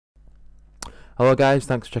Hello guys,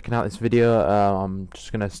 thanks for checking out this video. I'm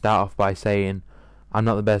just going to start off by saying I'm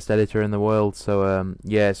not the best editor in the world, so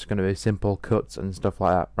yeah, it's going to be simple cuts and stuff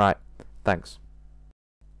like that. Right, thanks.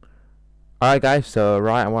 Alright guys, so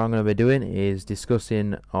what I'm going to be doing is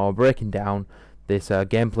discussing or breaking down this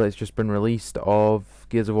gameplay that's just been released of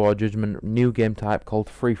Gears of War Judgement new game type called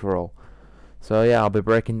Free-for-All. So yeah, I'll be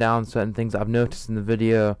breaking down certain things that I've noticed in the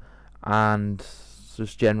video and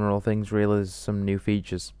just general things really, as some new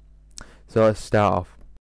features. So let's start off.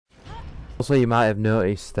 Also, you might have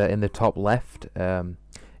noticed that in the top left,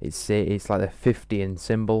 it's like the 50 in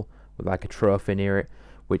symbol with like a trophy near it,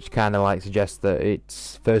 which kind of like suggests that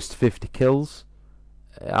it's first 50 kills.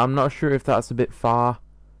 I'm not sure if that's a bit far,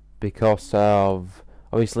 because of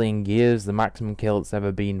obviously in Gears the maximum kill that's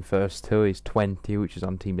ever been first 2 is 20, which is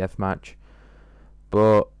on Team Deathmatch.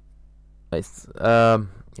 But it's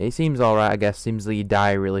it seems alright, I guess. Seems that you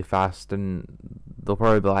die really fast, and there'll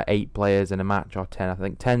probably be like 8 players in a match, or 10. I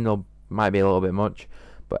think 10 might be a little bit much,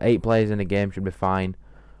 but 8 players in a game should be fine,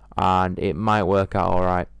 and it might work out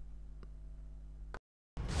alright.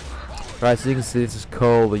 Right, so you can see this is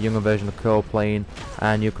Cole, the younger version of Cole playing,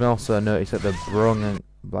 and you can also notice that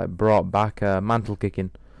they've brought back mantle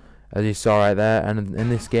kicking, as you saw right there. And in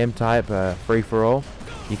this game type, free for all,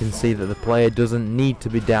 you can see that the player doesn't need to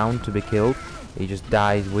be down to be killed. He just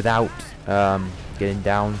dies without getting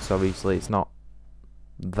down. So obviously it's not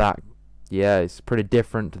that, yeah, it's pretty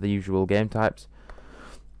different to the usual game types.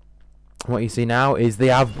 What you see now is they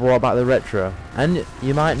have brought back the retro, and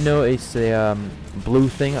you might notice a blue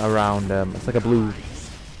thing around, it's like a blue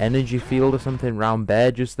energy field or something around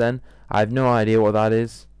Bear just then. I have no idea what that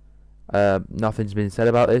is. Nothing's been said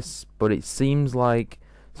about this, but it seems like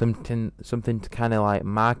something to kind of like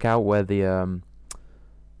mark out where the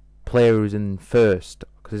player who's in first,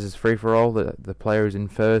 because this is free for all, the player who's in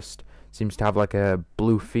first seems to have like a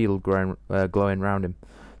blue field glowing around him.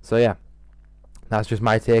 So yeah, that's just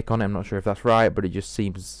my take on it. I'm not sure if that's right, but it just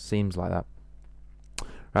seems like that.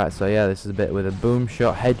 Right, so yeah, this is a bit with a boom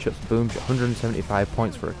shot, headshots, boom shot, 175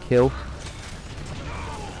 points for a kill.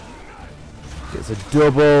 It's a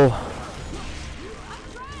double.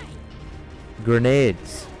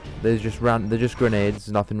 Grenades. They're just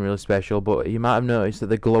grenades, nothing really special, but you might have noticed that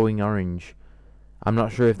they're glowing orange. I'm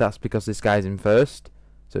not sure if that's because this guy's in first,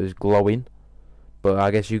 so he's glowing, but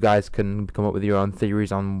I guess you guys can come up with your own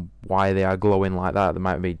theories on why they are glowing like that. There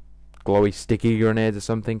might be glowy sticky grenades or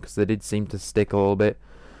something, because they did seem to stick a little bit.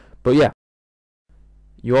 But yeah,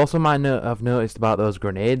 you also might have noticed about those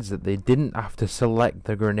grenades that they didn't have to select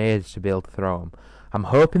the grenades to be able to throw them. I'm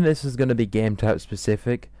hoping this is going to be game type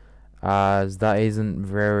specific, as that isn't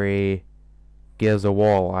very Gears of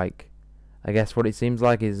War like. I guess what it seems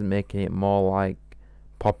like is making it more like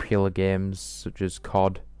popular games such as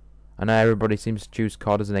COD. I know everybody seems to choose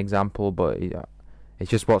COD as an example, but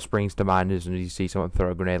it's just what springs to mind as you see someone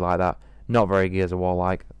throw a grenade like that. Not very Gears of War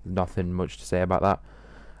like. Nothing much to say about that.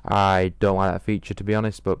 I don't like that feature, to be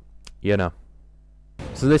honest, but you know.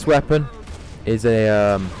 So this weapon is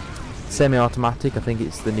a semi-automatic. I think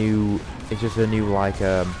it's just a new like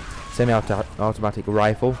semi-automatic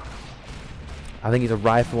rifle. I think it's a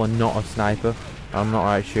rifle and not a sniper. I'm not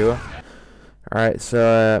right sure. Alright,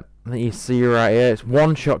 so I think you see right here, it's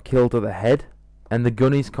one shot kill to the head, and the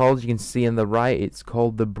gun is called, as you can see on the right, it's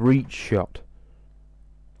called the breach shot.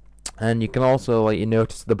 And you can also, like, you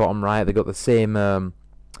notice at the bottom right, they got the same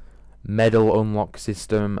medal unlock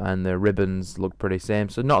system, and the ribbons look pretty same,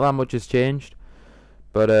 so not that much has changed,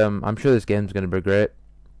 but I'm sure this game's going to be great.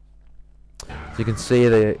 So you can see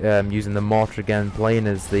they using the mortar again, playing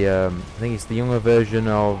as the I think it's the younger version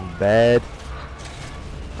of Baird,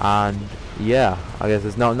 and yeah, I guess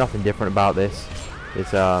there's nothing different about this.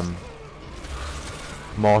 It's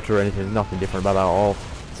mortar or anything. There's nothing different about that at all.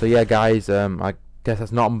 So yeah, guys, I guess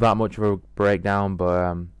that's not that much of a breakdown,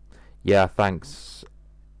 but yeah, thanks.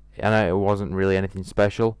 I know it wasn't really anything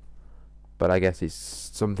special, but I guess it's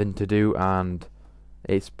something to do, and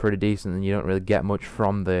it's pretty decent, and you don't really get much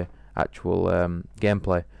from the actual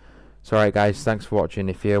gameplay. So alright guys, thanks for watching.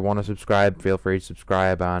 If you want to subscribe, feel free to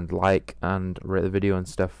subscribe and like and rate the video and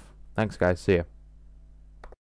stuff. Thanks guys, see ya.